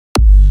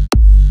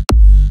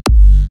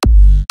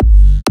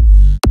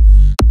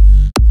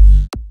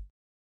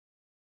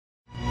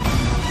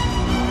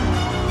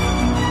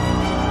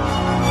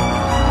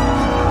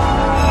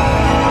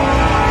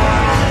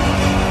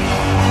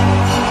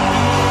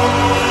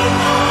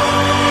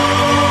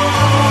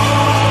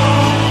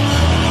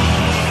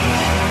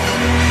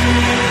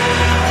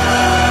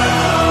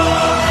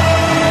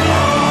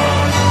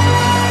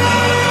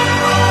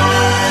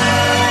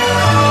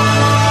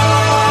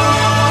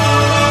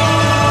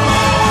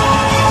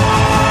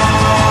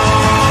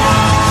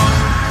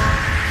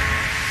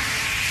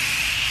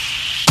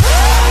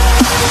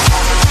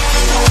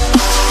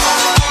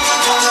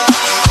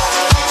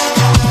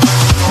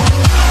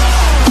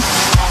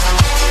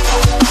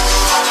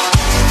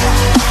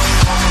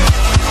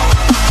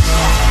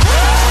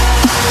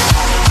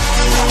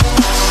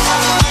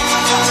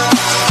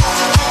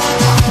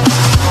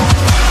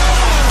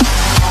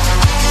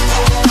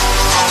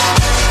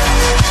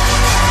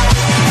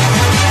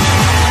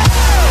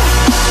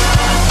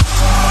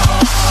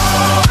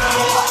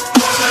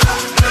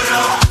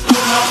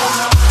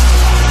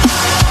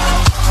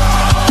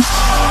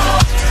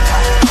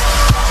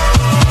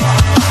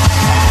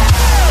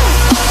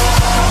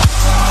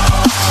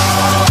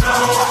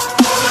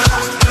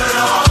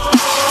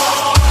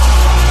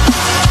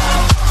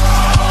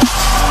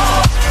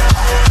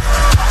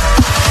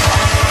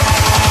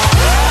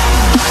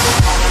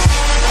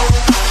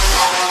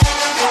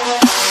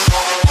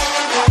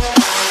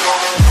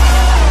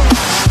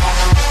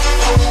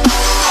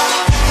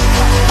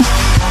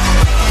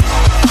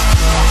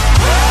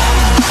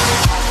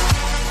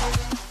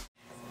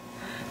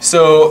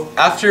So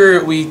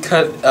after we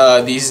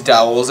cut these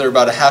dowels, they're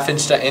about a ½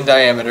 inch in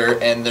diameter,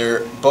 and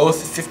they're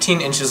both 15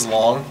 inches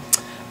long.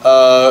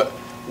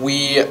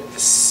 We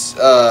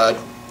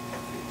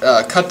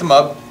cut them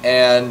up,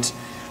 and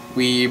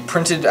we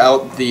printed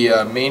out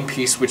the main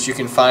piece, which you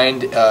can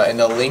find in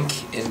the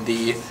link in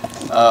the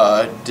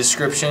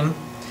description.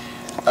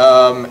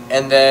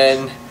 And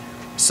then,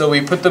 so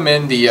we put them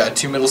in the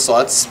 2 middle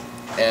slots,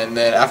 and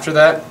then after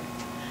that,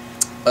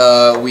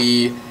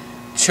 we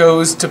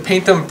chose to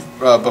paint them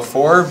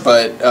before,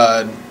 but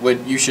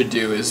what you should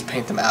do is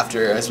paint them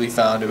after, as we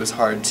found it was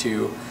hard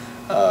to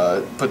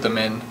put them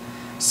in.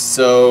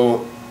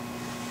 So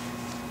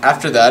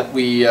after that,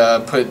 we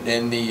put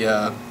in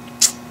the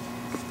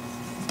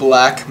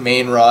black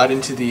main rod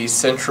into the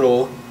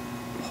central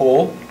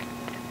hole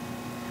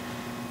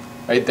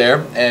right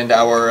there, and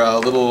our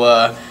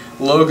little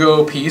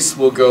logo piece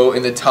will go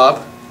in the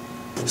top.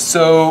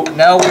 So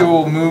now we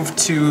will move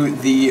to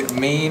the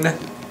main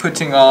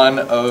putting on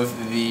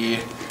of the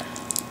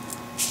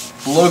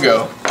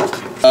logo.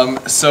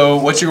 So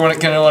what you're going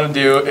to want to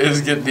do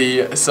is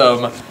get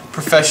some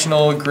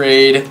professional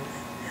grade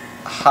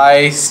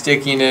high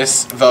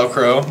stickiness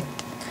velcro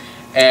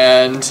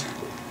and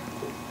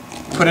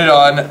put it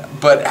on,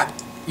 but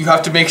you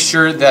have to make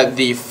sure that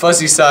the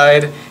fuzzy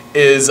side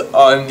is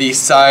on the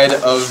side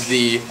of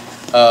the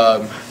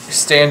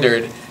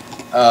standard,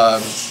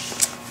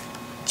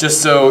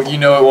 just so you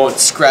know it won't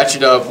scratch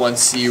it up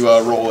once you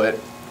roll it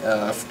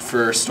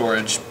for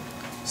storage.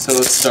 So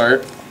let's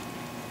start.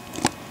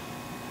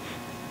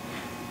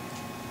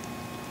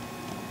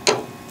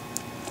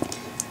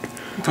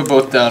 Put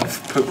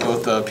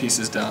both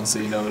pieces down so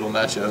you know it'll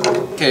match up.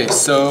 Okay,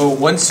 so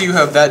once you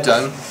have that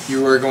done,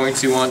 you are going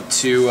to want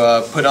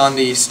to put on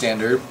the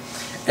standard,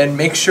 and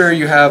make sure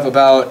you have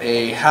about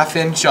a ½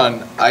 inch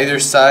on either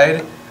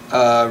side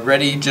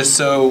ready, just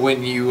so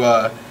when you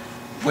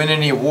win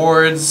any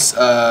awards, you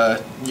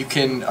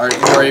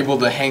are able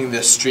to hang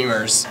the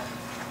streamers.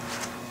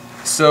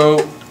 So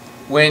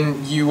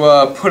when you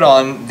put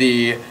on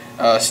the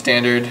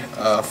standard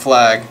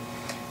flag,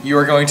 you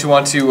are going to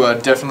want to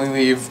definitely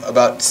leave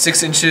about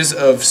 6 inches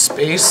of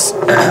space.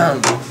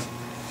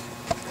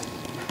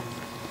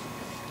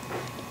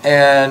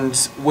 And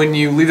when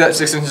you leave that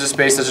 6 inches of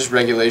space, that's just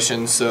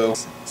regulation, so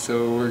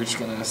we're just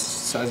going to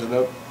size it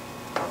up.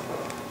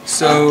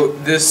 So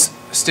this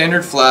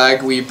standard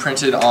flag we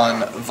printed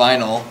on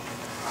vinyl,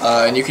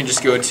 and you can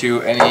just go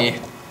to any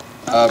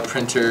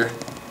printer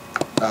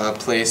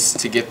place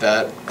to get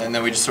that, and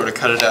then we just sort of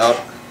cut it out,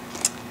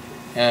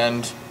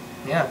 and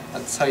yeah,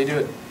 that's how you do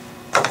it.